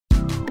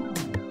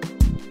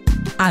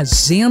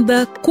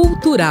Agenda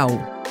Cultural.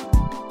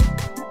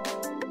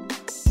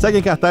 Segue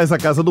em cartaz a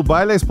Casa do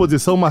Baile a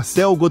exposição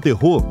Marcel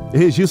Gautherot,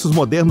 Registros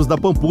Modernos da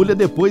Pampulha,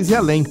 Depois e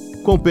Além.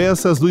 Com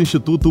peças do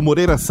Instituto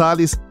Moreira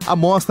Salles, a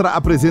mostra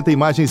apresenta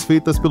imagens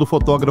feitas pelo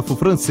fotógrafo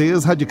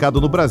francês radicado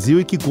no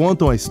Brasil e que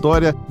contam a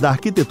história da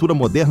arquitetura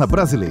moderna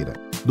brasileira.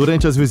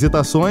 Durante as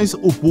visitações,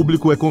 o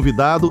público é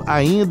convidado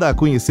ainda a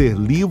conhecer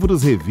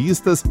livros,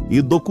 revistas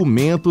e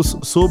documentos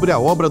sobre a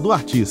obra do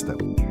artista.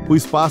 O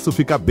espaço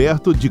fica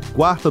aberto de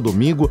quarta a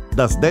domingo,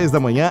 das 10 da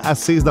manhã às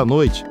 6 da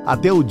noite,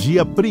 até o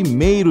dia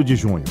 1º de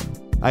junho.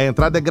 A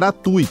entrada é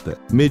gratuita,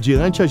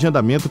 mediante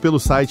agendamento pelo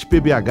site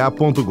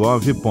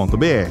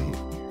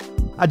pbh.gov.br.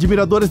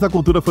 Admiradores da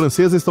cultura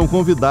francesa estão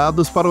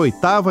convidados para a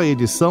 8ª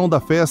edição da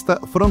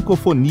Festa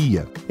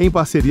Francofonia. Em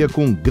parceria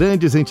com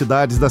grandes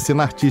entidades da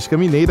cena artística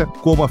mineira,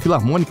 como a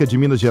Filarmônica de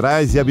Minas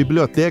Gerais e a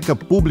Biblioteca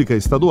Pública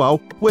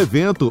Estadual, o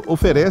evento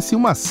oferece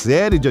uma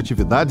série de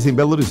atividades em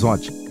Belo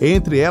Horizonte,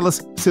 entre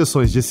elas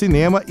sessões de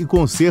cinema e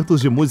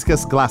concertos de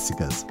músicas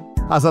clássicas.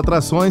 As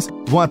atrações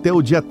vão até o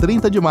dia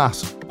 30 de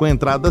março, com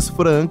entradas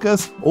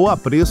francas ou a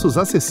preços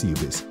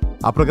acessíveis.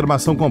 A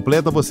programação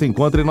completa você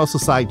encontra em nosso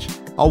site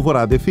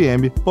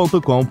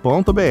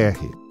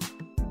alvoradafm.com.br.